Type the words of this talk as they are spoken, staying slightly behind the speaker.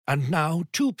And now,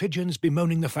 two pigeons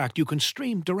bemoaning the fact you can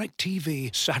stream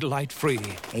DirecTV satellite-free.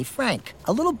 Hey, Frank,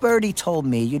 a little birdie told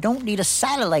me you don't need a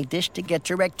satellite dish to get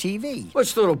DirecTV.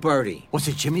 What's little birdie? Was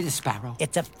it Jimmy the Sparrow?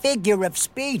 It's a figure of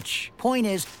speech. Point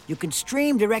is, you can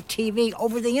stream DirecTV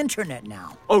over the internet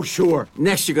now. Oh, sure.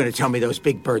 Next you're going to tell me those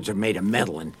big birds are made of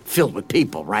metal and filled with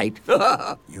people, right?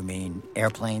 You mean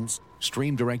airplanes?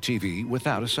 Stream DirecTV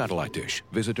without a satellite dish.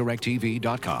 Visit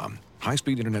DirecTV.com.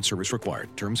 High-speed internet service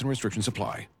required. Terms and restrictions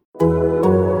apply.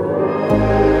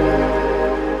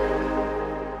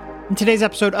 In today's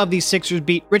episode of the Sixers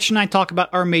Beat, Rich and I talk about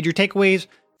our major takeaways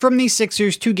from the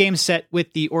Sixers 2-game set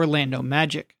with the Orlando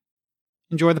Magic.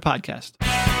 Enjoy the podcast.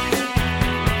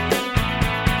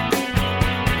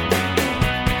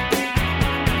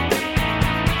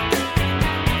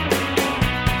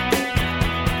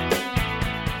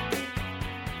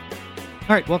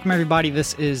 All right, welcome everybody.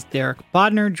 This is Derek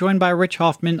Bodner, joined by Rich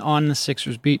Hoffman on the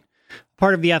Sixers Beat,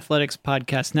 part of the Athletics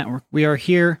Podcast Network. We are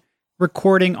here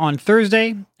recording on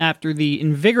Thursday after the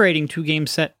invigorating 2-game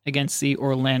set against the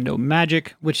Orlando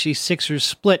Magic, which the Sixers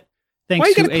split thanks to Why are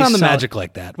you going to clown the Magic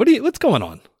like that? What's going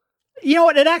on? You know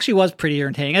what? It actually was pretty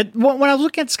entertaining. When I was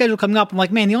looking at the schedule coming up, I'm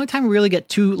like, man, the only time we really get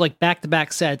two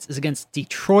back-to-back sets is against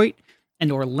Detroit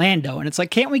and Orlando, and it's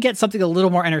like, can't we get something a little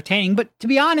more entertaining? But to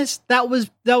be honest, that was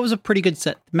a pretty good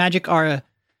set. The Magic are a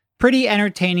pretty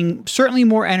entertaining, certainly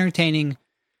more entertaining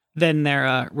than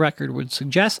their record would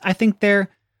suggest. I think they're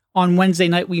on Wednesday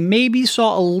night, we maybe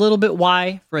saw a little bit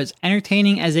why, for as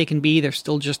entertaining as they can be, they're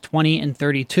still just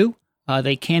 20-32.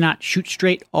 They cannot shoot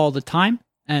straight all the time,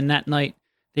 and that night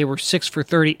they were 6 for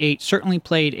 38. Certainly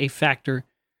played a factor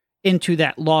into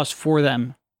that loss for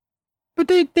them. But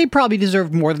they probably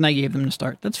deserved more than I gave them to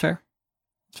start. That's fair.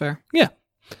 That's fair. Yeah.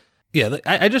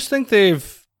 I just think they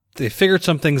figured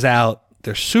some things out.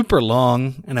 They're super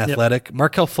long and athletic. Yep.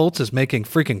 Markelle Fultz is making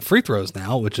freaking free throws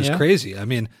now, which is crazy. I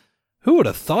mean, who would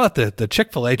have thought that the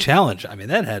Chick-fil-A challenge, I mean,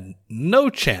 that had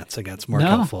no chance against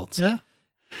Markelle Fultz. Yeah.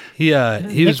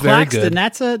 He was very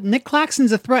good. Nick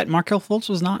Claxton's a threat. Markelle Fultz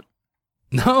was not.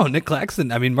 No, Nick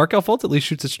Claxton. I mean, Markelle Fultz at least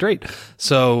shoots it straight.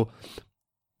 So,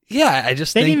 yeah, I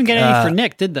just They think... didn't even get any for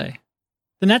Nick, did they?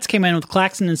 The Nets came in with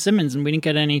Claxton and Simmons, and we didn't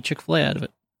get any Chick-fil-A out of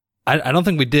it. I don't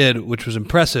think we did, which was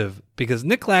impressive, because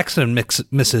Nick Claxton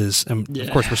misses, and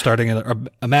of course we're starting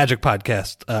a Magic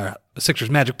podcast, a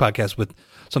Sixers Magic podcast with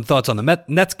some thoughts on the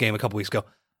Nets game a couple weeks ago.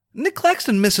 Nick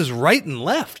Claxton misses right and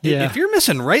left. Yeah. If you're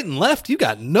missing right and left, you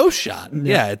got no shot.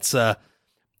 Yeah, it's a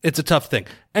tough thing.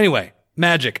 Anyway,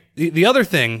 Magic. The other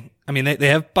thing, I mean, they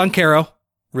have Banchero,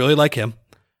 really like him.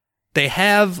 They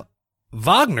have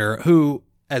Wagner, who,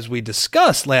 as we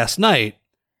discussed last night,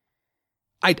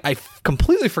 I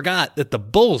completely forgot that the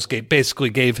Bulls basically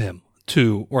gave him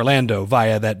to Orlando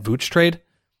via that Vooch trade.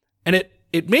 And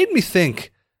it made me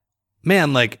think,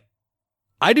 man, like,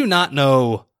 I do not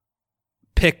know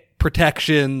pick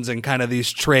protections and kind of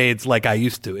these trades like I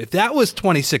used to. If that was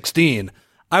 2016,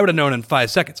 I would have known in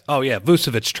 5 seconds, oh yeah,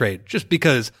 Vucevic trade, just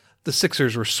because the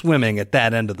Sixers were swimming at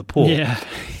that end of the pool. Yeah.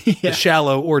 The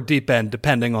shallow or deep end,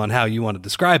 depending on how you want to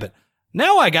describe it.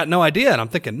 Now I got no idea, and I'm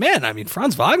thinking, man, I mean,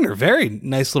 Franz Wagner, very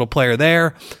nice little player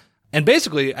there. And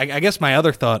basically, I guess my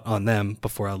other thought on them,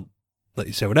 before I'll let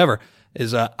you say whatever,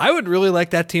 is I would really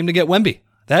like that team to get Wemby.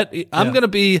 I'm going to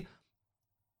be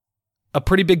a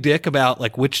pretty big dick about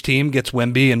like which team gets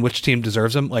Wemby and which team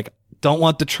deserves him. Like, don't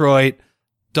want Detroit,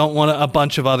 don't want a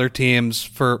bunch of other teams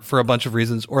for a bunch of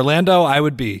reasons. Orlando, I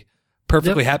would be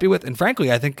perfectly happy with. And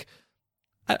frankly, I think,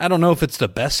 I don't know if it's the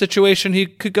best situation he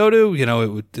could go to. You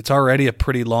know, it's already a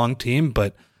pretty long team,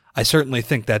 but I certainly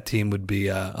think that team would be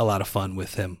a lot of fun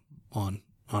with him on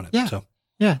it. Yeah. So.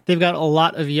 Yeah, they've got a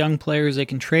lot of young players they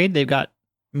can trade. They've got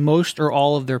most or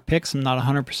all of their picks. I'm not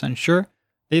 100% sure.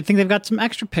 They think they've got some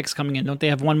extra picks coming in. Don't they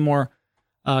have one more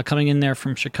coming in there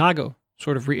from Chicago?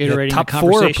 Sort of reiterating the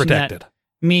conversation top 4 protected. That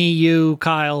me, you,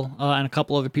 Kyle, and a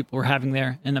couple other people were having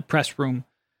there in the press room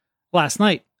last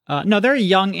night. No, they're a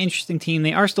young, interesting team.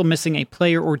 They are still missing a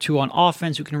player or two on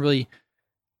offense who can really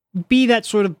be that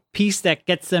sort of piece that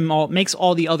gets them makes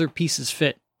all the other pieces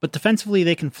fit. But defensively,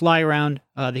 they can fly around.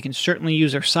 They can certainly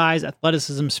use their size,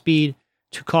 athleticism, speed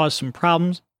to cause some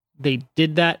problems. They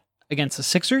did that against the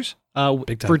Sixers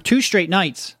for 2 straight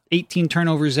nights. 18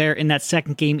 turnovers there in that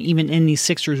second game, even in the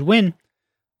Sixers win.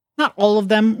 Not all of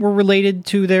them were related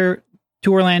to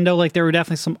Orlando. Like, there were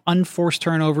definitely some unforced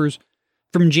turnovers.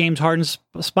 From James Harden's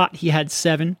spot, he had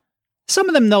 7. Some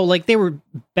of them, though, like, they were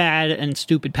bad and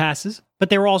stupid passes, but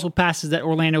they were also passes that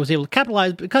Orlando was able to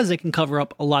capitalize because they can cover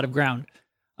up a lot of ground.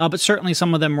 But certainly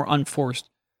some of them were unforced.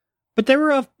 But they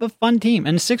were a fun team.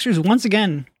 And the Sixers, once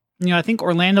again, I think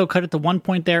Orlando cut it to 1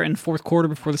 point there in the fourth quarter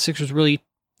before the Sixers really,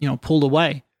 pulled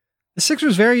away. The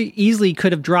Sixers very easily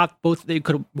could have dropped both. They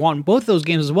could have won both of those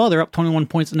games as well. They're up 21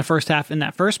 points in the first half in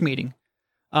that first meeting.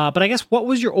 But I guess what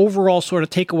was your overall sort of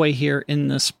takeaway here in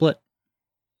the split?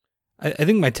 I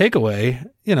think my takeaway,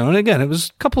 and again, it was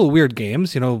a couple of weird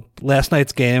games. Last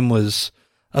night's game was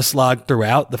a slog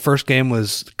throughout. The first game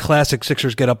was classic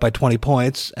Sixers get up by 20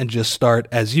 points and just start,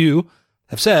 as you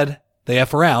have said, they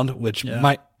F around, which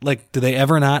might, do they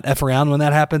ever not F around when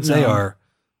that happens? No. They are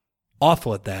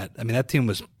awful at that. I mean, that team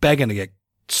was begging to get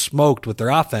smoked with their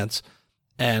offense.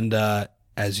 And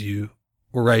as you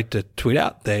were right to tweet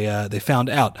out, they found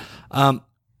out.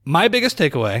 My biggest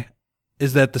takeaway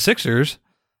is that the Sixers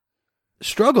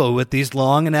struggle with these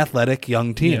long and athletic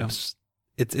young teams.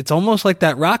 Yeah. It's almost like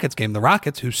that Rockets game. The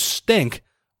Rockets, who stink,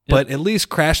 but at least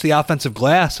crash the offensive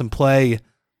glass and play,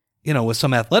 with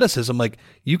some athleticism. Like,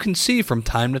 you can see from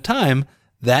time to time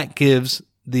that gives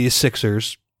the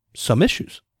Sixers some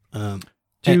issues.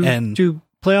 Do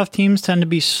playoff teams tend to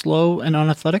be slow and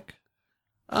unathletic?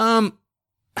 No,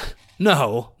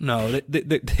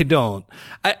 they don't.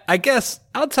 I guess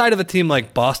outside of a team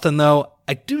like Boston, though,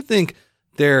 I do think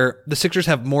the Sixers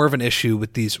have more of an issue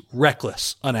with these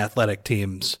reckless, unathletic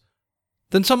teams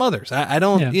than some others. I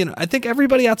don't, I think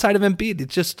everybody outside of Embiid,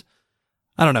 it's just,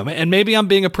 I don't know. And maybe I'm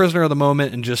being a prisoner of the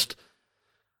moment and just,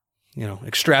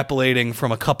 extrapolating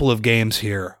from a couple of games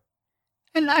here.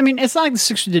 And I mean, it's not like the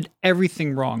Sixers did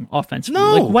everything wrong offensively.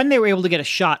 No. Like, when they were able to get a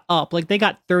shot up, they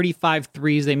got 35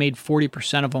 threes, they made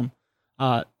 40% of them.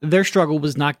 Their struggle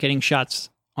was not getting shots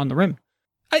on the rim.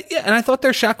 And I thought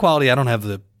their shot quality, I don't have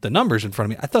the numbers in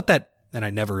front of me. I thought that, and I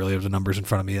never really have the numbers in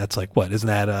front of me. That's like, what, isn't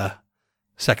that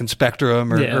Second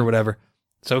Spectrum or whatever?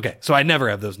 So, okay. So I never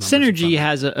have those numbers. Synergy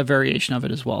has a variation of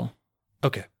it as well.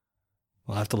 Okay.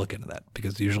 Well, I'll have to look into that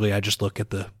because usually I just look at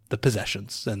the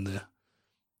possessions and the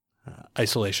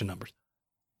isolation numbers.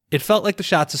 It felt like the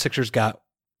shots the Sixers got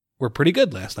were pretty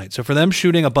good last night. So for them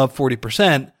shooting above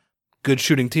 40%, good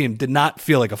shooting team, did not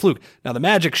feel like a fluke. Now the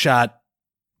Magic shot,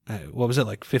 what was it,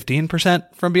 like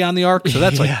 15% from beyond the arc? So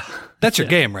that's that's your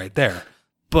game right there.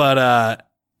 But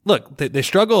look, they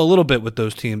struggle a little bit with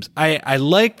those teams. I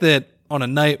like that on a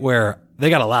night where they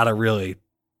got a lot of really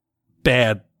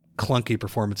bad, clunky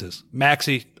performances.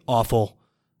 Maxey, awful.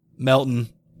 Melton,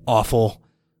 awful.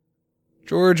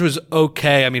 George was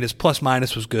okay. I mean, his plus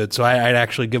minus was good, so I'd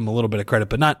actually give him a little bit of credit,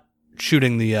 but not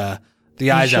shooting the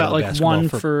eyes out of the basketball. 1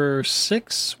 for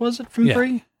 6, was it, from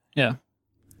 3? Yeah.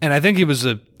 And I think he was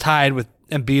tied with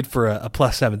Embiid for a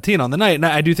plus 17 on the night. And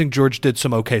I do think George did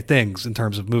some okay things in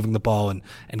terms of moving the ball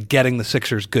and getting the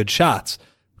Sixers good shots,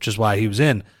 which is why he was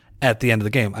in at the end of the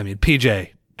game. I mean, PJ,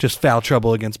 just foul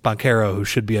trouble against Banchero, who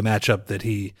should be a matchup that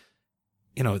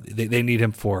they need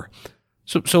him for.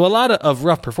 So a lot of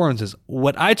rough performances.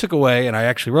 What I took away, and I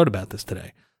actually wrote about this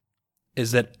today,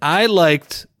 is that I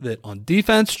liked that on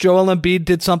defense, Joel Embiid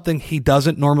did something he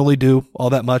doesn't normally do all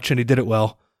that much, and he did it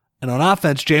well. And on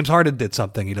offense, James Harden did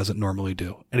something he doesn't normally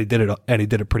do, and he did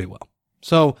it pretty well.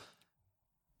 So,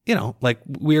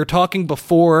 we were talking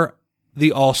before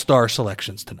the All-Star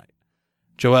selections tonight.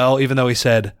 Joel, even though he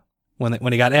said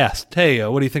when he got asked, hey,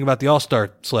 what do you think about the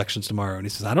All-Star selections tomorrow? And he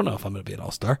says, I don't know if I'm going to be an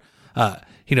All-Star.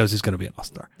 He knows he's going to be an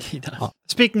All-Star. He does.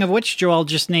 Speaking of which, Joel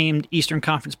just named Eastern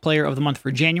Conference Player of the Month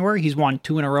for January. He's won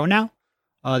 2 in a row now.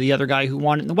 The other guy who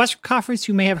won in the Western Conference,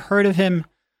 you may have heard of him,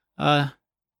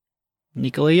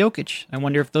 Nikola Jokic. I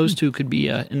wonder if those two could be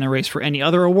in the race for any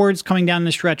other awards coming down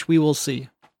the stretch. We will see.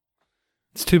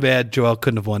 It's too bad Joel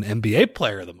couldn't have won NBA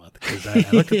Player of the Month because I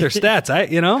looked at their stats.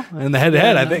 In the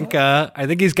head-to-head, I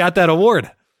think he's got that award.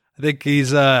 I think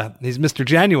he's Mr.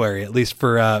 January, at least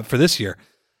for this year.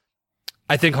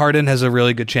 I think Harden has a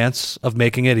really good chance of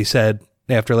making it. He said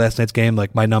after last night's game,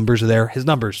 my numbers are there. His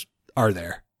numbers are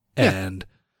there. Yeah. And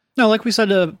no, like we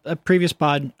said a previous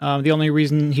pod, the only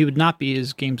reason he would not be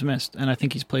is games missed, and I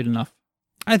think he's played enough.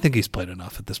 I think he's played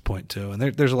enough at this point too, and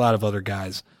there's a lot of other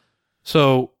guys.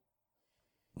 So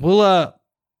we'll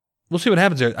see what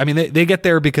happens there. I mean, they get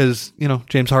there because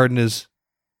James Harden is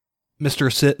Mr.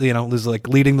 Assist, is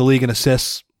leading the league in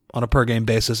assists on a per game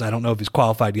basis. I don't know if he's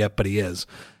qualified yet, but he is.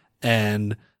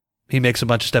 And he makes a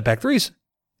bunch of step back threes.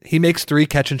 He makes 3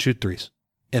 catch and shoot threes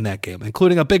in that game,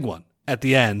 including a big one at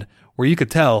the end where you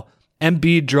could tell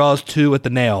Embiid draws 2 at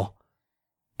the nail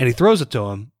and he throws it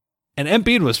to him. And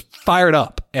Embiid was fired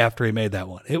up after he made that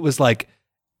one. It was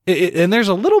and there's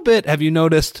a little bit, have you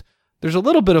noticed? There's a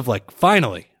little bit of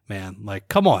finally, man,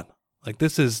 come on.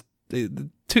 This is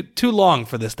too long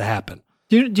for this to happen.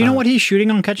 Do you know what he's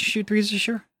shooting on catch and shoot threes this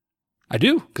year? I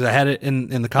do, because I had it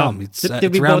in the column.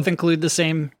 Did we both include the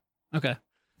same? Okay.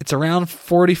 It's around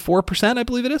 44%, I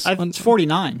believe it is. It's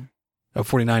 49. Oh,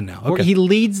 49 now. Okay. He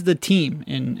leads the team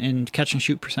in catch and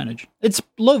shoot percentage. It's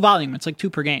low volume. It's like 2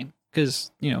 per game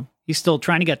because, he's still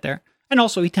trying to get there. And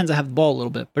also he tends to have the ball a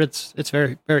little bit, but it's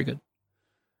very, very good.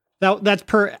 That's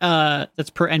per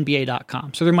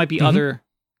NBA.com. So there might be other,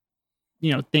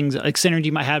 things like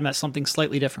Synergy might have him at something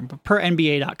slightly different, but per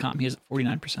NBA.com, he is at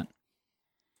 49%.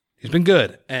 He's been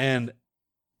good. And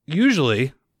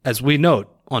usually, as we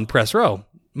note on Press Row,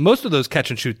 most of those catch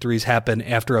and shoot threes happen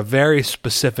after a very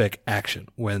specific action.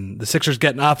 When the Sixers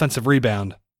get an offensive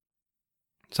rebound,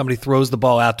 somebody throws the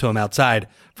ball out to him outside.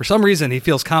 For some reason, he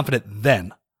feels confident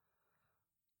then.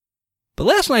 But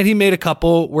last night, he made a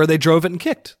couple where they drove it and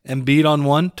kicked. Embiid on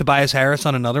one, Tobias Harris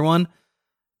on another one.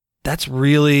 That's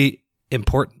really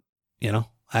important.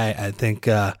 I think,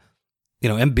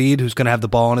 Embiid, who's going to have the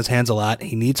ball in his hands a lot,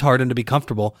 he needs Harden to be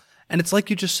comfortable. And it's like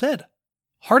you just said.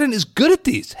 Harden is good at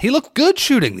these. He looked good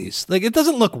shooting these. Like, it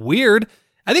doesn't look weird.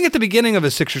 I think at the beginning of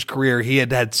his Sixers career, he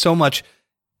had so much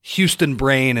Houston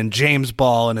brain and James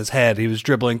ball in his head. He was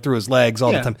dribbling through his legs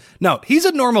all the time. No, he's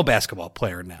a normal basketball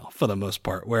player now, for the most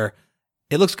part, where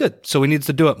it looks good. So he needs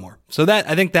to do it more. So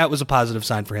I think that was a positive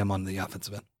sign for him on the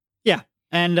offensive end. Yeah.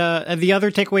 And the other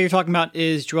takeaway you're talking about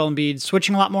is Joel Embiid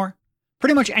switching a lot more.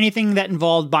 Pretty much anything that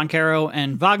involved Banchero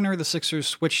and Wagner, the Sixers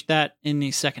switched that in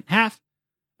the second half.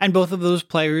 And both of those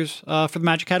players for the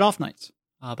Magic had off nights.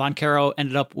 Banchero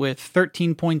ended up with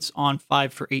 13 points on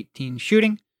 5 for 18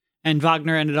 shooting, and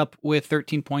Wagner ended up with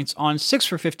 13 points on 6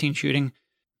 for 15 shooting,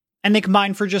 and they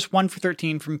combined for just 1 for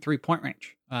 13 from 3-point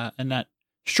range. And that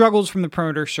struggles from the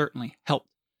perimeter certainly helped.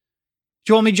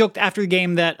 Joel Embiid joked after the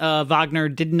game that Wagner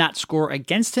did not score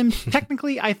against him.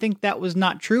 Technically, I think that was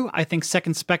not true. I think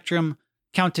Second Spectrum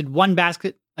counted 1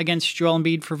 basket against Joel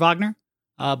Embiid for Wagner,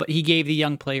 but he gave the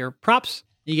young player props.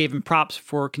 He gave him props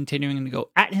for continuing to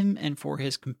go at him and for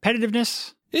his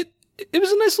competitiveness. It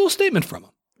was a nice little statement from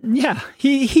him. Yeah,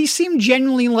 he seemed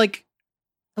genuinely like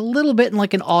a little bit in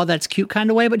like an aw that's cute kind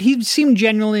of way, but he seemed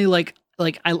genuinely like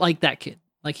I like that kid.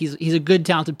 Like he's a good,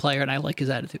 talented player, and I like his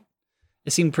attitude.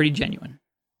 It seemed pretty genuine.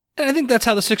 And I think that's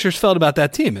how the Sixers felt about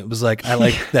that team. It was like, I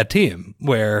like that team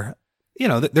where,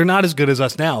 they're not as good as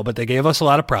us now, but they gave us a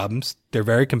lot of problems. They're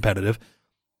very competitive.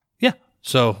 Yeah.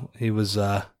 So he was,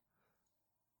 the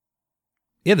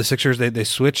Sixers, they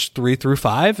switched 3 through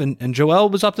 5, and Joel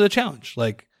was up to the challenge.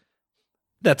 Like,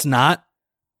 that's not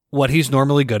what he's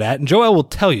normally good at. And Joel will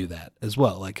tell you that as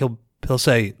well. Like, he'll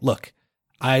say, look,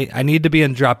 I need to be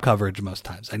in drop coverage most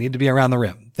times. I need to be around the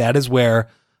rim. That is where,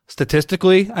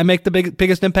 statistically, I make the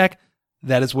biggest impact.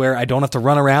 That is where I don't have to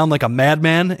run around like a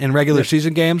madman in regular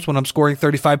season games when I'm scoring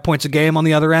 35 points a game on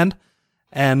the other end.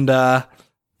 And for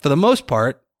the most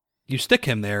part, you stick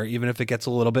him there, even if it gets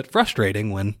a little bit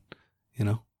frustrating when,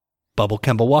 Bubble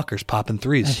Kemba Walker's popping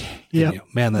threes. Yeah,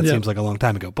 man, that seems like a long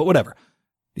time ago, but whatever.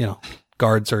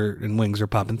 Guards and wings are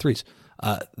popping threes.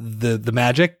 The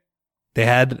Magic, they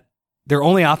had their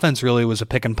only offense really was a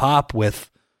pick and pop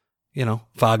with,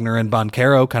 Wagner and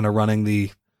Banchero kind of running the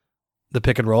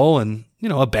pick and roll, and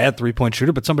a bad 3-point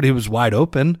shooter, but somebody who was wide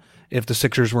open if the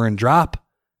Sixers were in drop.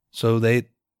 So they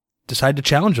decided to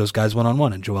challenge those guys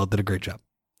one-on-one, and Joel did a great job.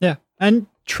 Yeah. And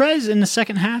Trez in the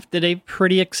second half did a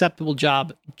pretty acceptable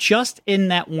job just in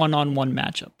that one-on-one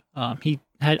matchup. He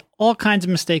had all kinds of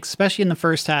mistakes, especially in the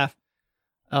first half,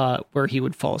 where he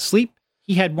would fall asleep.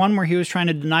 He had one where he was trying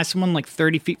to deny someone like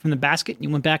 30 feet from the basket, and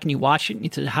you went back and you watched it, and you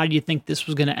said, how do you think this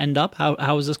was going to end up?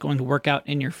 How is this going to work out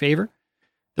in your favor?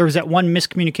 There was that one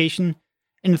miscommunication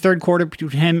in the third quarter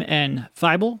between him and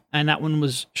Thibault, and that one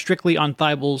was strictly on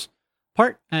Thibault's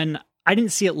part. And I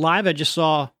didn't see it live. I just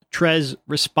saw Trez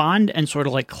respond and sort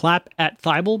of like clap at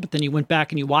Thibault, but then you went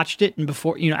back and you watched it, and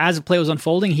before, as the play was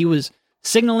unfolding, he was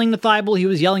signaling to Thibault, he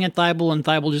was yelling at Thibault, and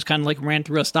Thibault just kind of like ran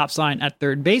through a stop sign at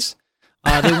third base.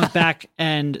 They went back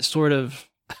and sort of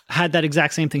had that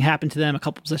exact same thing happen to them a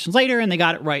couple possessions later, and they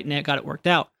got it right and they got it worked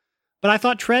out. But I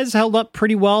thought Trez held up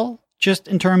pretty well, just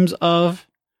in terms of,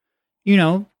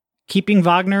 keeping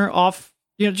Wagner off,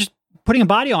 just putting a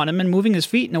body on him and moving his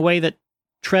feet in a way that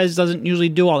Trez doesn't usually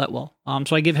do all that well.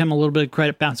 So I give him a little bit of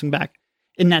credit bouncing back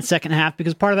in that second half,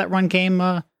 because part of that run came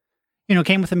with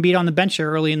Embiid on the bench there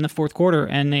early in the fourth quarter,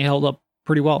 and they held up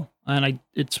pretty well. And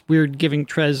it's weird giving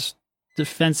Trez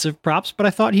defensive props, but I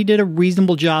thought he did a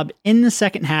reasonable job in the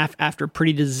second half after a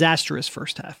pretty disastrous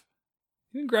first half.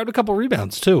 He grabbed a couple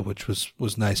rebounds too, which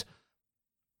was nice.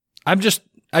 I just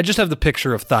have the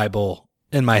picture of Thibault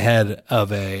in my head of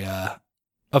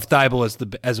Thibault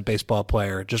as a baseball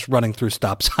player, just running through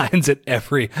stop signs at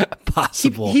every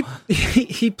possible.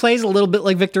 He plays a little bit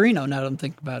like Victorino. Now that I'm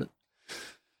thinking about it.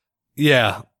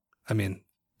 Yeah, I mean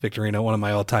Victorino, one of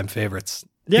my all-time favorites.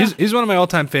 Yeah. He's one of my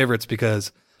all-time favorites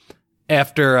because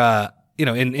after,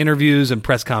 in interviews and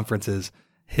press conferences,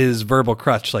 his verbal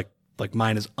crutch, like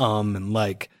mine is and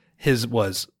like his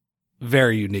was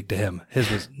very unique to him. His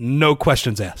was no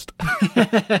questions asked.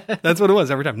 That's what it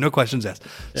was every time. No questions asked.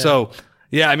 Yeah. So,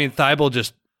 Thibault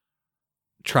just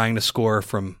trying to score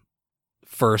from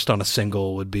first on a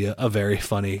single would be a very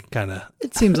funny kind of.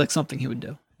 It seems like something he would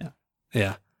do. Yeah.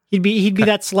 Yeah. He'd be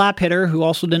that slap hitter who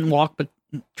also didn't walk, but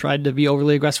tried to be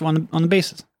overly aggressive on the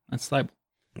bases. That's Thibault.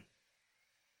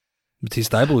 Matisse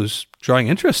Thibault is drawing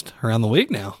interest around the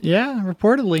league now. Yeah,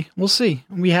 reportedly. We'll see.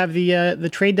 We have the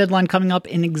trade deadline coming up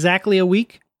in exactly a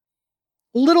week.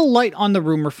 A little light on the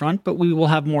rumor front, but we will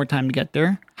have more time to get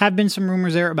there. Have been some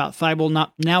rumors there about Thibault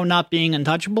not being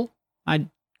untouchable. I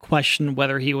question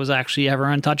whether he was actually ever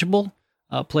untouchable.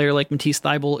 A player like Matisse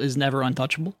Thibault is never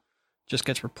untouchable. Just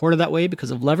gets reported that way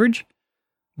because of leverage.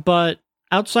 But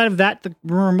outside of that, the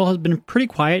rumor mill has been pretty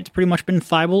quiet. It's pretty much been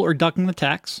Thibault or ducking the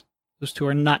tax. Those two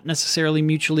are not necessarily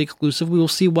mutually exclusive. We will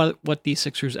see what the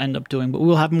Sixers end up doing, but we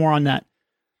will have more on that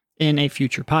in a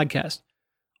future podcast.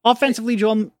 Offensively,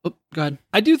 Joel, go ahead.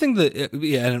 I do think that,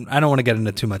 and I don't want to get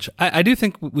into too much. I do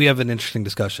think we have an interesting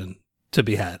discussion to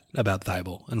be had about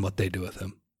Thibault and what they do with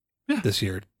him this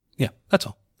year. Yeah, that's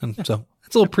all. And so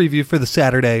it's a little preview for the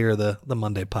Saturday or the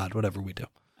Monday pod, whatever we do.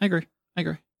 I agree.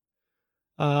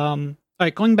 All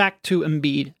right, going back to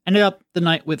Embiid, ended up the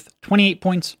night with 28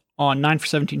 points on 9 for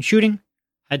 17 shooting,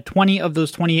 had 20 of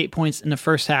those 28 points in the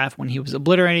first half when he was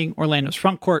obliterating Orlando's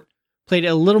front court, played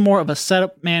a little more of a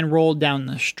setup man role down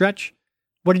the stretch.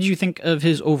 What did you think of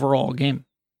his overall game?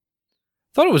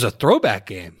 Thought it was a throwback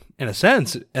game in a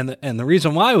sense, and the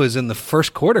reason why was in the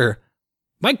first quarter.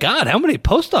 My God, how many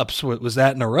post-ups was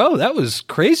that in a row? That was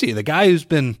crazy. The guy who's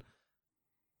been,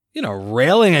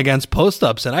 railing against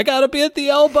post-ups, and I got to be at the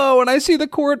elbow, and I see the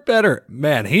court better.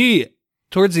 Man,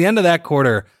 towards the end of that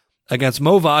quarter, against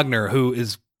Mo Wagner, who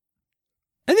is,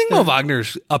 I think Mo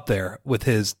Wagner's up there with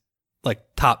his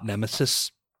top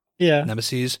nemesis. Yeah.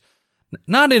 Nemesis.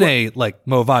 Not in a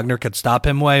Mo Wagner could stop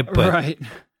him way, but right.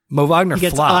 Mo Wagner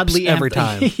flops every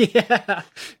time. Yeah.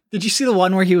 Did you see the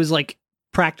one where he was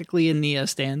practically in the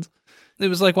stands? It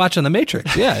was like watching The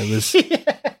Matrix. Yeah, it was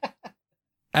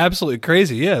absolutely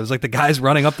crazy. Yeah, it was like the guy's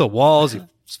running up the walls. He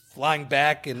flying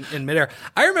back in midair.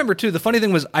 I remember too, the funny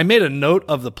thing was I made a note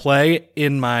of the play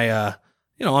in my,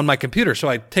 on my computer. So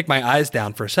I take my eyes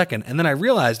down for a second. And then I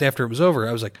realized after it was over,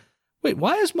 I was like, wait,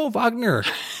 why is Mo Wagner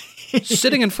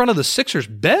sitting in front of the Sixers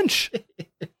bench?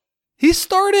 He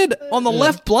started on the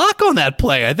left block on that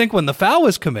play. I think when the foul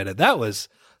was committed, that was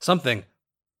something.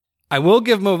 I will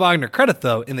give Mo Wagner credit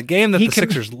though. In the game that the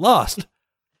Sixers lost,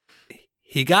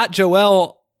 he got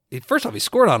Joel. First off, he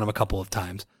scored on him a couple of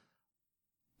times.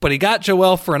 But he got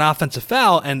Joel for an offensive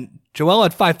foul, and Joel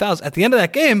had 5 fouls. At the end of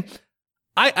that game,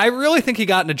 I really think he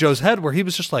got into Joe's head where he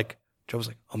was just Joe was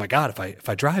like, oh my God, if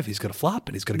I drive, he's going to flop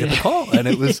and he's going to get the call. And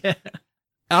it was, I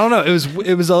don't know,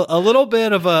 it was a little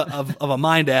bit of a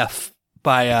mind F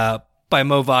by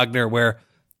Mo Wagner, where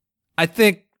I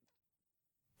think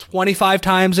 25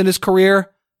 times in his career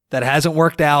that hasn't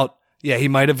worked out. Yeah, he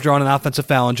might have drawn an offensive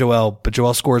foul on Joel, but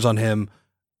Joel scores on him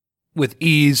with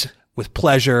ease, with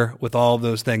pleasure, with all of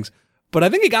those things. But I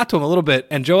think he got to him a little bit.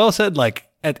 And Joel said,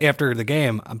 after the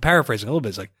game, I'm paraphrasing a little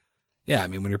bit, it's yeah, I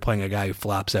mean, when you're playing a guy who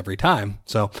flops every time.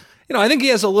 So, I think he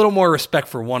has a little more respect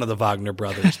for one of the Wagner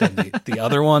brothers than the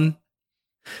other one.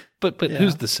 But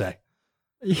who's to say?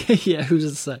 Yeah, who's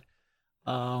to say?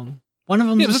 One of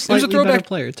them was a slightly better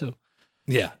player, too.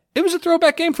 Yeah. It was a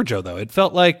throwback game for Joe, though. It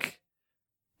felt like,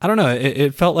 I don't know,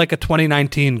 it felt like a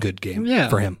 2019 good game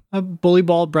for him. A bully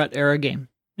ball Brett era game.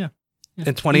 Yeah.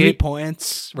 And 28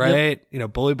 points, right?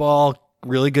 Yep. Bully ball,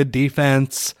 really good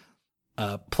defense.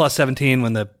 Plus 17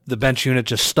 when the bench unit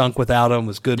just stunk without him,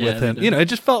 was good with him. It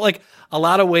just felt like a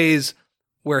lot of ways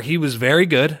where he was very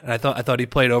good. And I thought he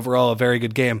played overall a very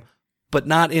good game, but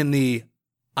not in the,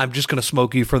 I'm just going to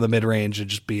smoke you for the mid range and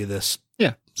just be this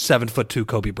 7'2"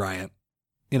 Kobe Bryant.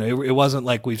 It wasn't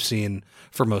like we've seen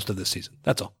for most of this season.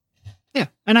 That's all. Yeah.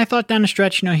 And I thought down the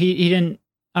stretch, he didn't,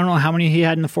 I don't know how many he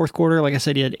had in the fourth quarter. Like I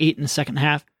said, he had 8 in the second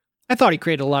half. I thought he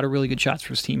created a lot of really good shots for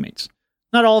his teammates.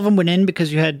 Not all of them went in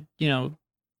because you had,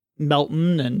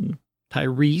 Melton and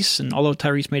Tyrese, and although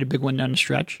Tyrese made a big one down the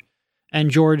stretch,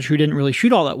 and George, who didn't really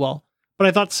shoot all that well. But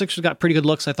I thought the Sixers got pretty good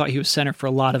looks. I thought he was center for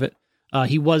a lot of it.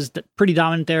 He was pretty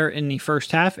dominant there in the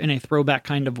first half in a throwback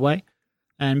kind of way.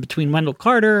 And between Wendell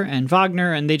Carter and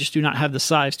Wagner, and they just do not have the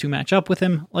size to match up with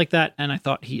him like that, and I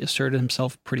thought he asserted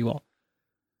himself pretty well.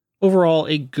 Overall,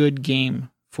 a good game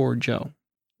for Joe.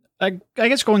 I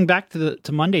guess going back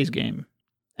to Monday's game,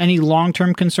 any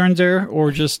long-term concerns there, or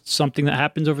just something that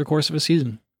happens over the course of a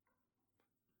season?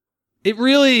 it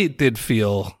really did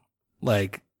feel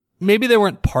like maybe they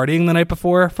weren't partying the night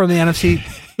before from the NFC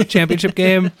Championship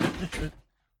game,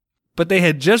 but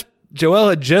Joel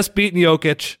had just beaten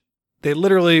Jokic. They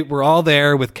literally were all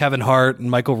there with Kevin Hart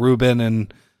and Michael Rubin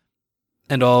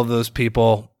and all of those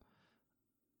people.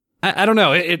 I don't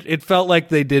know. It felt like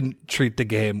they didn't treat the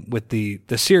game with the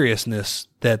seriousness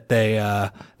that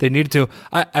they needed to.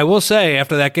 I will say,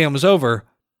 after that game was over,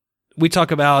 we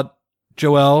talk about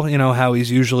Joel, how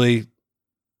he's usually,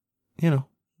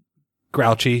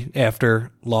 grouchy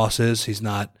after losses. He's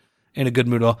not in a good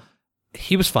mood at all.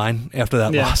 He was fine after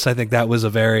that loss. I think that was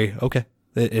okay.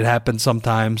 It happens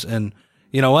sometimes. And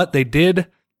you know what? They did,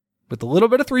 with a little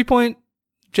bit of 3-point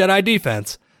Jedi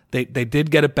defense, they did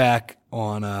get it back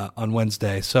on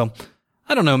Wednesday. So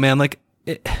I don't know, man. Like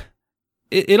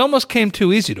it almost came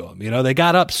too easy to them. They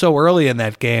got up so early in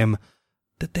that game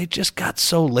that they just got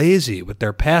so lazy with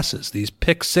their passes, these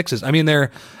pick sixes. I mean,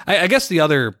 I guess the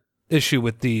other issue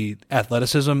with the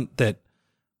athleticism that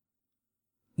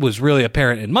was really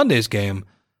apparent in Monday's game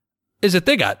is that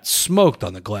they got smoked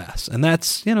on the glass. And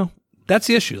that's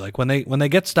the issue. Like when they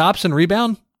get stops and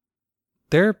rebound,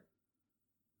 they're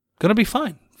going to be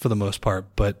fine for the most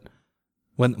part. But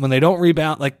when they don't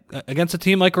rebound, like against a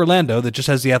team like Orlando that just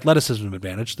has the athleticism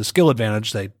advantage, the skill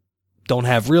advantage they don't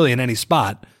have really in any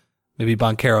spot, maybe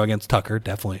Banchero against Tucker,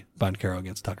 definitely Banchero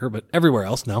against Tucker, but everywhere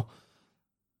else, no.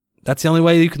 That's the only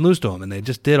way you can lose to them. And they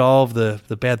just did all of the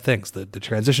bad things, the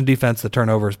transition defense, the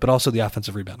turnovers, but also the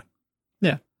offensive rebounding.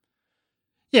 Yeah.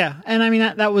 Yeah. And I mean,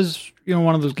 that was,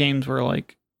 one of those games where,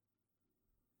 like,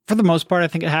 for the most part, I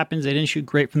think it happens. They didn't shoot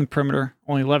great from the perimeter.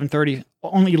 Only 11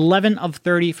 of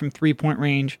 30 from 3-point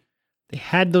range. They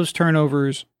had those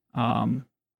turnovers. And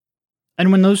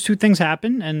when those two things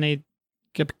happen and they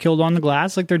get killed on the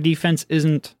glass, like, their defense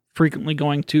isn't frequently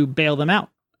going to bail them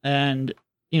out. And,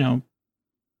 are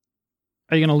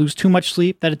you going to lose too much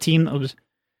sleep that a team that was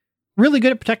really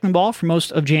good at protecting the ball for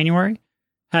most of January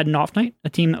had an off night? A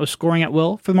team that was scoring at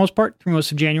will for the most part through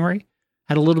most of January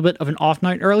had a little bit of an off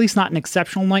night, or at least not an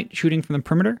exceptional night shooting from the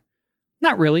perimeter?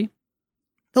 Not really.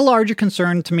 The larger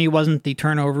concern to me wasn't the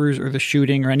turnovers or the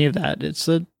shooting or any of that. It's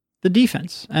the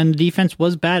defense. And the defense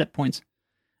was bad at points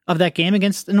of that game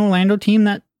against an Orlando team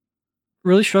that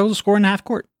really struggled to score in the half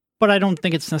court. But I don't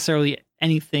think it's necessarily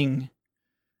anything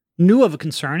new of a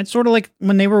concern. It's sort of like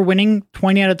when they were winning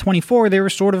 20 out of 24, they were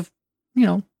sort of,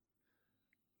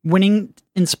 winning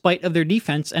in spite of their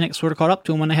defense, and it sort of caught up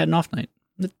to them when they had an off night.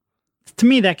 To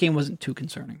me, that game wasn't too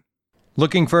concerning.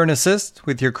 Looking for an assist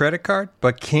with your credit card,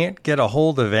 but can't get a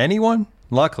hold of anyone?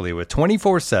 Luckily, with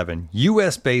 24/7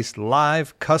 U.S.-based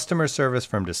live customer service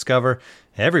from Discover,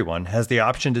 everyone has the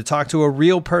option to talk to a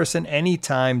real person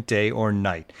anytime, day or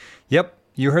night. Yep,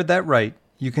 you heard that right.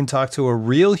 You can talk to a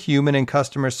real human in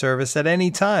customer service at any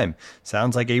time.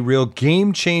 Sounds like a real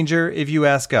game changer if you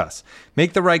ask us.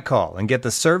 Make the right call and get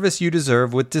the service you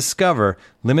deserve with Discover.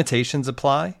 Limitations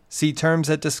apply. See terms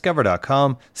at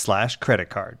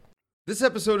discover.com/creditcard. This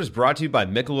episode is brought to you by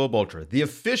Michelob Ultra, the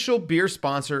official beer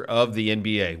sponsor of the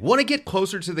NBA. Want to get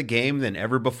closer to the game than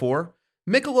ever before?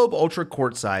 Michelob Ultra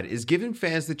Courtside is giving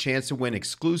fans the chance to win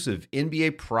exclusive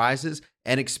NBA prizes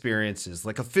and experiences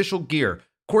like official gear,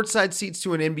 courtside seats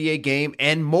to an NBA game,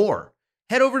 and more.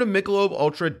 Head over to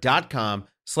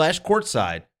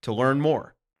MichelobUltra.com/courtside to learn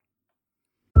more.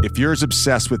 If you're as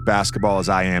obsessed with basketball as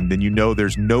I am, then you know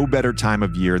there's no better time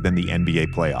of year than the NBA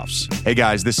playoffs. Hey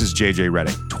guys, this is JJ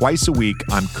Redick. Twice a week,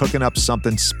 I'm cooking up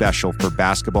something special for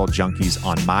basketball junkies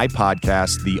on my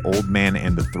podcast, The Old Man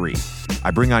and the Three. I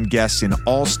bring on guests in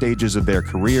all stages of their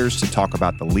careers to talk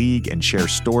about the league and share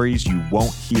stories you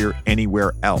won't hear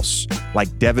anywhere else,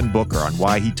 like Devin Booker on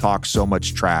why he talks so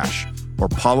much trash, or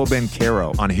Paolo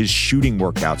Banchero on his shooting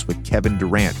workouts with Kevin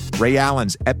Durant, Ray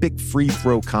Allen's epic free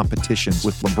throw competitions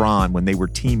with LeBron when they were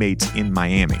teammates in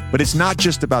Miami. But it's not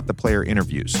just about the player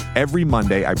interviews. Every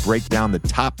Monday, I break down the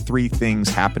top 3 things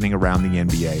happening around the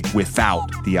NBA without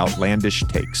the outlandish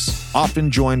takes.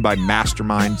 Often joined by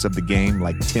masterminds of the game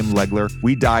like Tim Legler,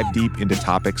 we dive deep into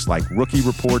topics like rookie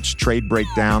reports, trade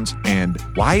breakdowns, and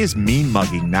why is mean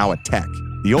mugging now a tech?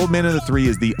 The Old Man and the Three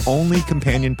is the only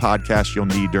companion podcast you'll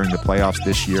need during the playoffs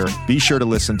this year. Be sure to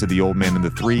listen to The Old Man and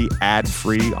the Three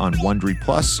ad-free on Wondery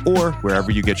Plus or wherever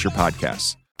you get your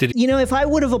podcasts. If I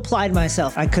would have applied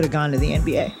myself, I could have gone to the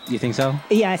NBA. You think so?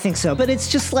 Yeah, I think so. But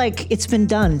it's just like, it's been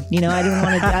done. I didn't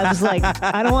want to, I was like,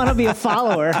 I don't want to be a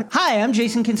follower. Hi, I'm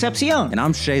Jason Concepcion. And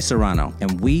I'm Shea Serrano.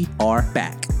 And we are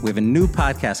back. we have a new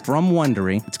podcast from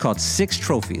Wondery. It's called Six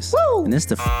Trophies. Woo! And it's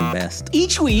the best.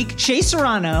 Each week, Shea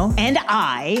Serrano and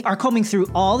I are combing through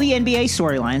all the NBA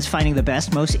storylines, finding the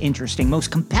best, most interesting,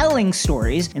 most compelling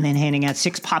stories, and then handing out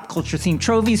 6 pop culture-themed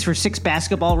trophies for 6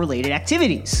 basketball-related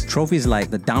activities. Trophies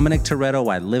like the Dominic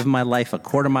Toretto I Live My Life a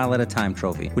Quarter Mile at a Time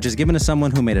trophy, which is given to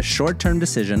someone who made a short-term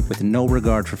decision with no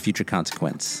regard for future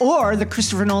consequence. Or the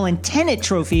Christopher Nolan Tenet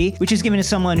trophy, which is given to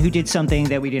someone who did something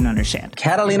that we didn't understand.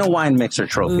 Catalina Wine Mixer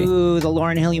trophy. Ooh, the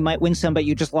Lauryn Hill You Might Win Some, but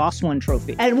You Just Lost One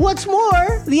trophy. And what's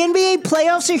more, the NBA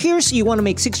playoffs are here, so you want to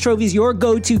make Six Trophies your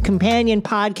go-to companion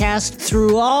podcast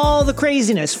through all the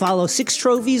craziness. Follow Six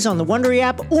Trophies on the Wondery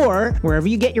app or wherever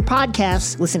you get your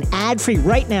podcasts. Listen ad-free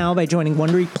right now by joining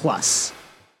Wondery Plus.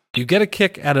 You get a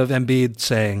kick out of Embiid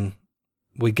saying,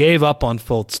 we gave up on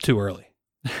Fultz too early.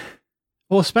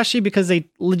 Well, especially because they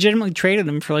legitimately traded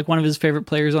him for like one of his favorite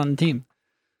players on the team.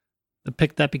 The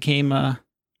pick that became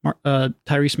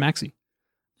Tyrese Maxey.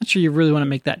 Not sure you really want to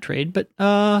make that trade, but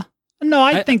no,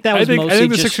 I think that was mostly I think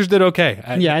the just, Sixers did okay.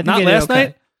 I think not they did last okay.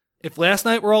 night. If last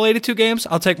night were all 82 games,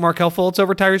 I'll take Markelle Fultz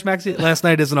over Tyrese Maxey. Last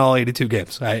night isn't all 82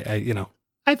 games.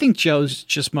 I think Joe's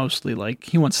just mostly like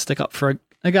he wants to stick up for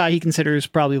a guy he considers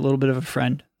probably a little bit of a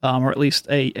friend, or at least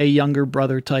a younger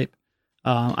brother type.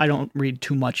 I don't read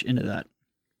too much into that.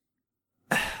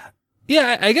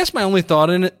 Yeah, I guess my only thought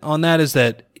on that is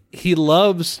that he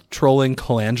loves trolling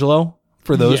Colangelo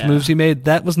for those moves he made.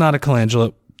 That was not a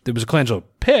Colangelo. It was a Colangelo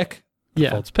pick,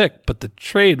 Fultz pick, but the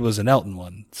trade was an Elton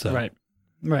one. So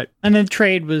Right. And then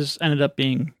trade ended up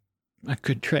being a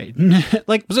good trade.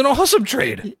 Like, it was an awesome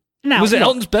trade. Now, was it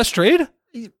Elton's best trade?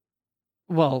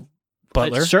 Well,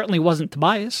 Butler it certainly wasn't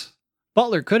Tobias.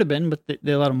 Butler could have been, but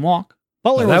they let him walk.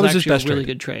 Butler that was his actually best a really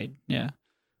trade. good trade. Yeah.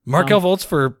 Markelle Fultz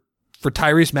for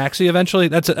Tyrese Maxey eventually.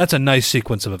 That's a nice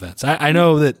sequence of events. I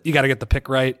know that you got to get the pick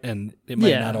right, and it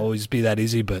might not always be that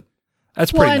easy, but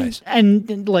that's pretty nice.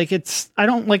 And like I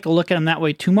don't like to look at him that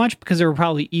way too much because there were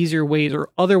probably easier ways or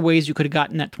other ways you could have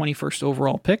gotten that 21st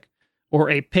overall pick or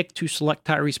a pick to select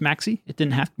Tyrese Maxey. It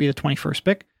didn't have to be the 21st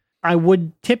pick. I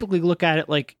would typically look at it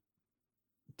like,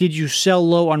 did you sell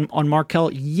low on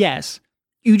Markelle? Yes.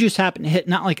 You just happened to hit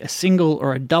not like a single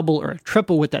or a double or a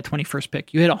triple with that 21st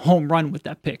pick. You hit a home run with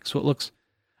that pick. So it looks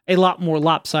a lot more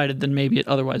lopsided than maybe it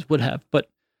otherwise would have. But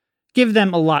give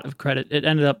them a lot of credit. It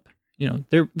ended up,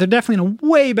 they're definitely in a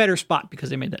way better spot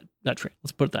because they made that trade.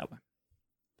 Let's put it that way.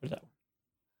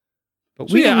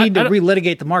 But we don't need to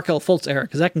relitigate the Markelle Fultz era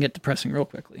because that can get depressing real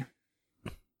quickly.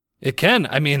 It can.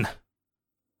 I mean,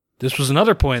 this was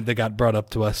another point that got brought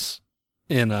up to us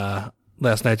in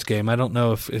last night's game. I don't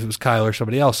know if it was Kyle or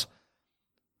somebody else.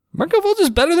 Markelle Fultz is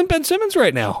better than Ben Simmons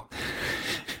right now.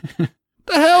 The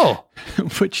hell?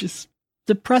 Which is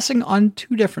depressing on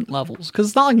 2 different levels. Because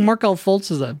it's not like Markelle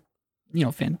Fultz is a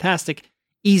fantastic,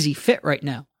 easy fit right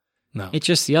now. No. It's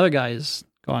just the other guy has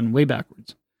gone way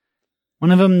backwards.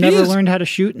 One of them never learned how to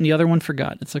shoot, and the other one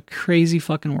forgot. It's a crazy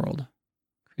fucking world.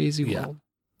 Crazy world.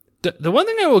 The one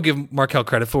thing I will give Markelle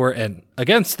credit for, and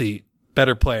against the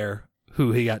better player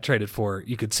who he got traded for,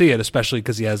 you could see it, especially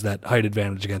because he has that height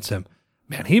advantage against him.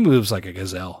 Man, he moves like a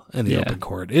gazelle in the open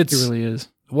court. He really is.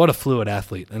 What a fluid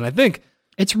athlete. And I think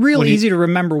it's real easy to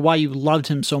remember why you loved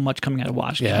him so much coming out of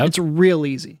Washington. Yeah. It's real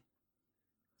easy.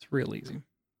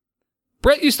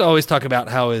 Brett used to always talk about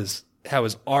how his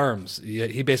arms,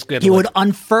 he basically had to would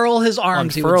unfurl his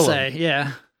arms, he would say.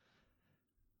 Yeah.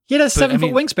 He had a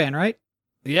 7-foot wingspan, right?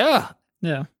 Yeah.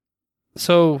 Yeah.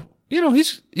 So,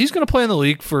 he's going to play in the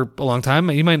league for a long time.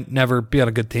 He might never be on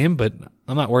a good team, but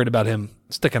I'm not worried about him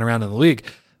sticking around in the league.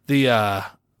 The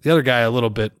other guy a little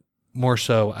bit more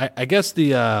so. I guess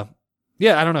I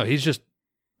don't know. He's just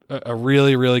a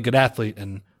really, really good athlete.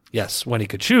 And yes, when he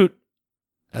could shoot,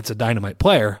 that's a dynamite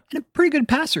player. And a pretty good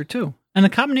passer, too. And the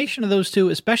combination of those two,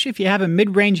 especially if you have a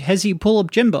mid-range Hezi pull-up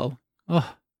Jimbo.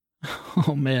 Oh,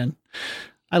 man.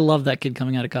 I love that kid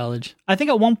coming out of college. I think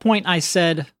at one point I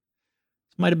said, this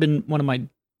might have been one of my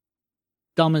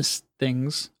dumbest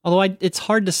things, although it's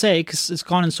hard to say because it's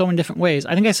gone in so many different ways.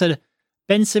 I think I said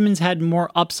Ben Simmons had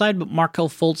more upside, but Markelle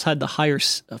Fultz had the higher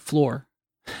floor,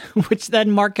 which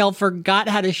then Markelle forgot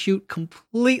how to shoot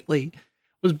completely,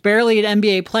 was barely an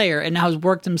NBA player, and now has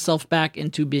worked himself back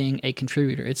into being a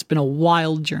contributor. It's been a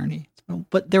wild journey,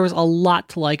 but there was a lot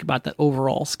to like about that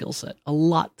overall skill set. A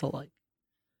lot to like.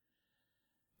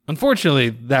 Unfortunately,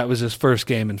 that was his first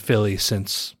game in Philly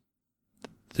since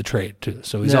the trade, too.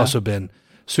 So he's also been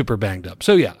super banged up.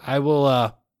 So yeah, I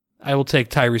will take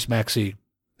Tyrese Maxey,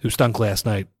 who stunk last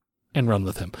night, and run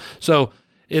with him. So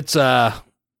it's overall,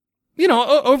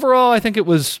 I think it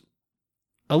was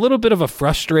a little bit of a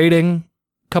frustrating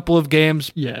couple of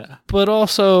games. Yeah. But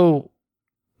also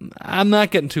I'm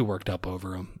not getting too worked up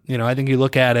over them. I think you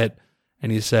look at it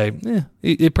and you say,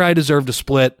 it probably deserved a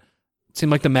split. It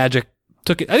seemed like the Magic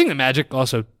took it. I think the Magic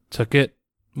also took it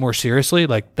more seriously.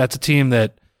 Like, that's a team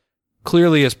that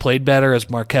clearly has played better, as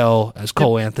Markelle, as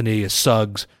Cole Anthony, as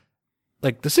Suggs.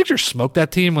 Like, the Sixers smoked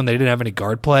that team when they didn't have any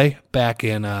guard play back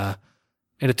in a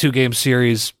 2-game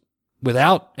series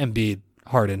without Embiid,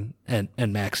 Harden,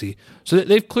 and Maxey. So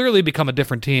they've clearly become a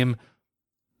different team.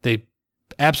 They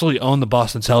absolutely own the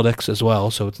Boston Celtics as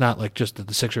well, so it's not like just that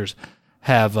the Sixers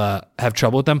have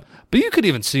trouble with them. But you could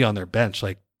even see on their bench,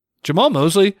 like, Jamal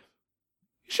Mosley,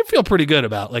 you should feel pretty good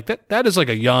about. Like, that is like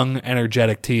a young,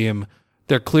 energetic team.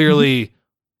 They're clearly,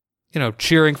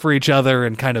 cheering for each other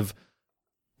and kind of,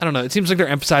 I don't know, it seems like they're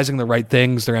emphasizing the right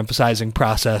things. They're emphasizing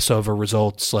process over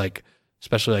results, like,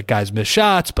 especially like guys miss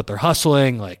shots, but they're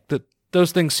hustling. Like,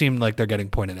 those things seem like they're getting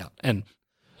pointed out. And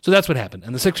so that's what happened.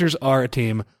 And the Sixers are a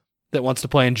team that wants to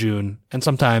play in June, and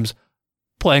sometimes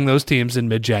playing those teams in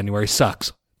mid-January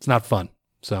sucks. It's not fun.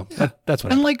 So that's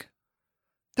what happened. And, like,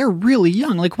 they're really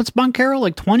young. Like, what's Banchero,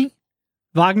 like 20?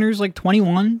 Wagner's like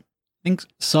 21. I think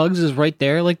Suggs is right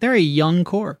there. Like, they're a young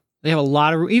core. They have a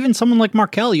lot of, even someone like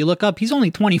Markelle, you look up, he's only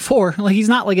 24. Like, he's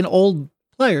not like an old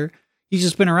player. He's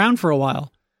just been around for a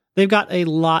while. They've got a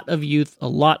lot of youth, a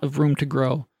lot of room to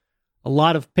grow, a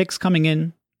lot of picks coming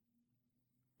in.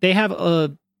 They have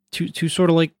to sort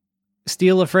of like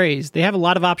steal a phrase, they have a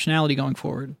lot of optionality going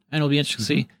forward, and it'll be interesting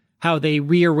to see how they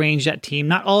rearrange that team.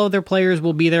 Not all of their players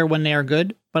will be there when they are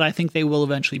good, but I think they will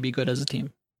eventually be good as a team.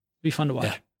 It'll be fun to watch.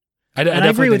 Yeah. I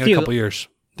definitely think in a couple years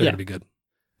they're going to be good.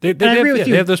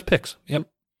 They have those picks. Yep.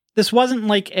 This wasn't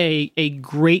like a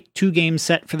great 2-game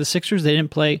set for the Sixers. They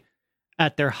didn't play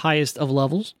at their highest of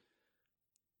levels.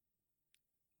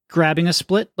 Grabbing a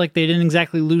split, like, they didn't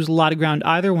exactly lose a lot of ground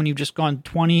either when you've just gone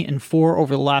 20-4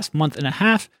 over the last month and a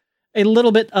half. A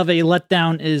little bit of a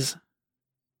letdown is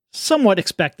somewhat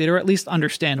expected, or at least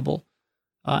understandable.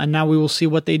 And now we will see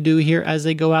what they do here as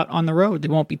they go out on the road. They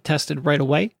won't be tested right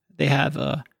away. They have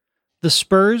the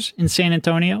Spurs in San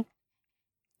Antonio,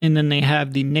 and then they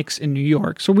have the Knicks in New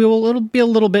York. So it'll be a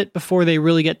little bit before they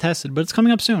really get tested, but it's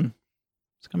coming up soon.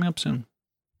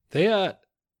 They,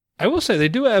 I will say, they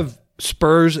do have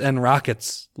Spurs and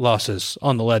Rockets losses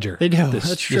on the ledger. They do.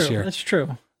 This year. That's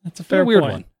true. That's a fair weird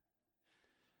point. one.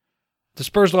 The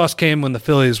Spurs loss came when the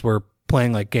Phillies were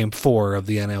playing like Game 4 of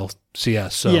the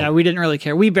NLCS. So yeah, we didn't really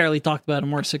care. We barely talked about it.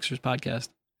 More Sixers podcast.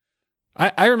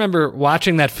 I remember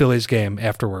watching that Phillies game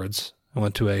afterwards. I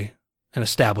went to an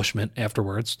establishment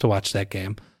afterwards to watch that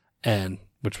game, and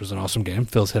which was an awesome game.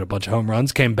 Phillies hit a bunch of home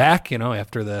runs, came back,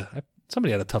 after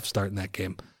somebody had a tough start in that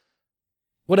game.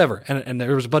 Whatever. And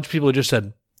there was a bunch of people who just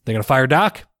said, they're going to fire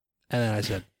Doc? And then I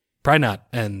said, probably not.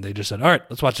 And they just said, all right,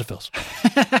 let's watch the Phils.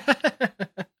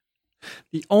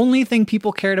 The only thing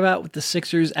people cared about with the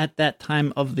Sixers at that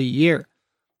time of the year.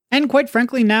 And quite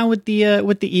frankly, now with the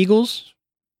Eagles,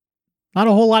 not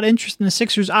a whole lot of interest in the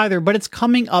Sixers either, but it's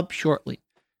coming up shortly.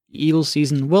 The Eagles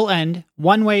season will end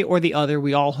one way or the other.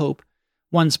 We all hope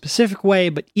one specific way,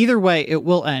 but either way, it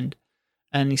will end.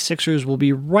 And the Sixers will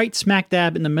be right smack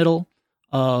dab in the middle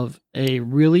of a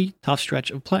really tough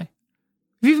stretch of play.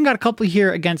 We've even got a couple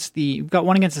here we've got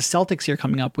one against the Celtics here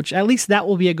coming up, which at least that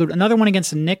will be another one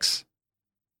against the Knicks.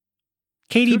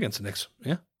 Two against the Knicks,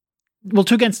 yeah. Well,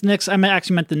 2 against the Knicks. I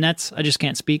actually meant the Nets. I just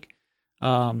can't speak.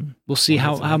 We'll see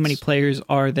how many players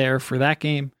are there for that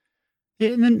game.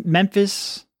 And then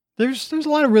Memphis. There's a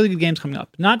lot of really good games coming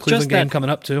up. Not Cleveland just game that coming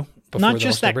up too. Not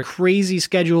just that crazy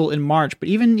schedule in March, but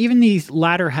even the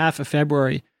latter half of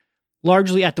February,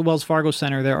 largely at the Wells Fargo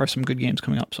Center, there are some good games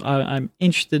coming up. So I'm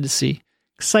excited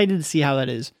to see how that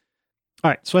is. All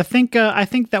right, so I think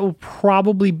that will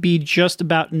probably be just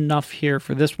about enough here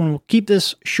for this one. We'll keep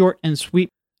this short and sweet.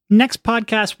 Next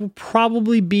podcast will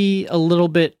probably be a little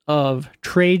bit of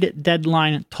trade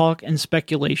deadline talk and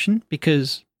speculation,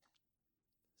 because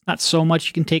not so much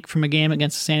you can take from a game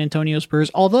against the San Antonio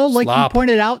Spurs. Although, like you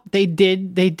pointed out, they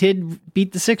did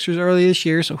beat the Sixers earlier this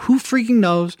year, so who freaking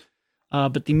knows?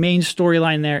 But the main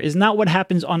storyline there is not what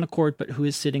happens on the court, but who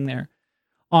is sitting there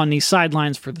on the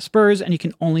sidelines for the Spurs, and you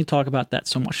can only talk about that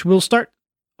so much. We'll start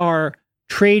our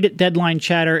trade deadline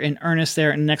chatter in earnest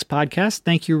there in the next podcast.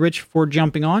 Thank you, Rich, for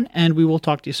jumping on, and we will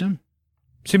talk to you soon.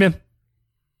 See you, man.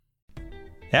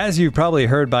 As you've probably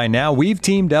heard by now, we've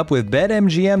teamed up with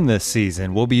BetMGM this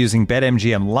season. We'll be using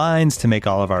BetMGM lines to make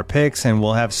all of our picks, and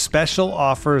we'll have special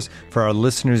offers for our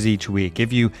listeners each week.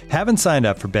 If you haven't signed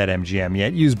up for BetMGM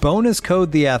yet, use bonus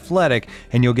code TheAthletic,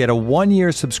 and you'll get a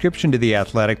 1-year subscription to The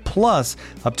Athletic, plus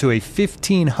up to a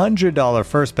 $1,500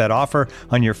 first bet offer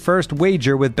on your first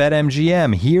wager with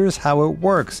BetMGM. Here's how it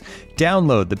works.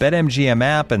 Download the BetMGM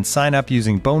app and sign up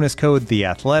using bonus code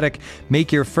THEATHLETIC.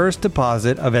 Make your first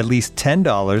deposit of at least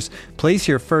 $10. Place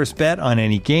your first bet on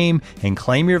any game and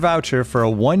claim your voucher for a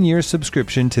 1-year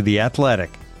subscription to The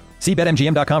Athletic. See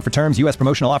BetMGM.com for terms. U.S.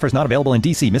 promotional offers not available in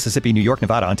D.C., Mississippi, New York,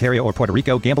 Nevada, Ontario, or Puerto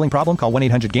Rico. Gambling problem? Call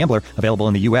 1-800-GAMBLER. Available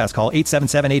in the U.S. Call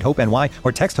 877-8-HOPE-NY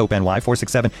or text HOPE-NY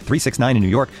 467-369 in New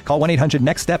York. Call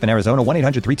 1-800-NEXT-STEP in Arizona.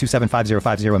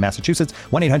 1-800-327-5050 in Massachusetts.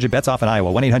 1-800-BETS-OFF in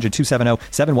Iowa.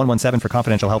 1-800-270-7117 for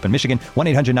confidential help in Michigan.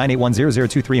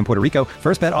 1-800-981-0023 in Puerto Rico.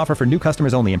 First bet offer for new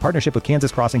customers only in partnership with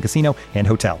Kansas Crossing Casino and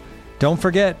Hotel. Don't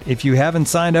forget, if you haven't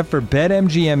signed up for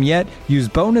BetMGM yet, use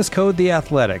bonus code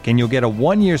THEATHLETIC and you'll get a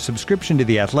 1-year subscription to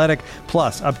The Athletic,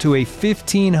 plus up to a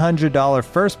 $1,500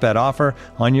 first bet offer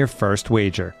on your first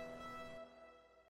wager.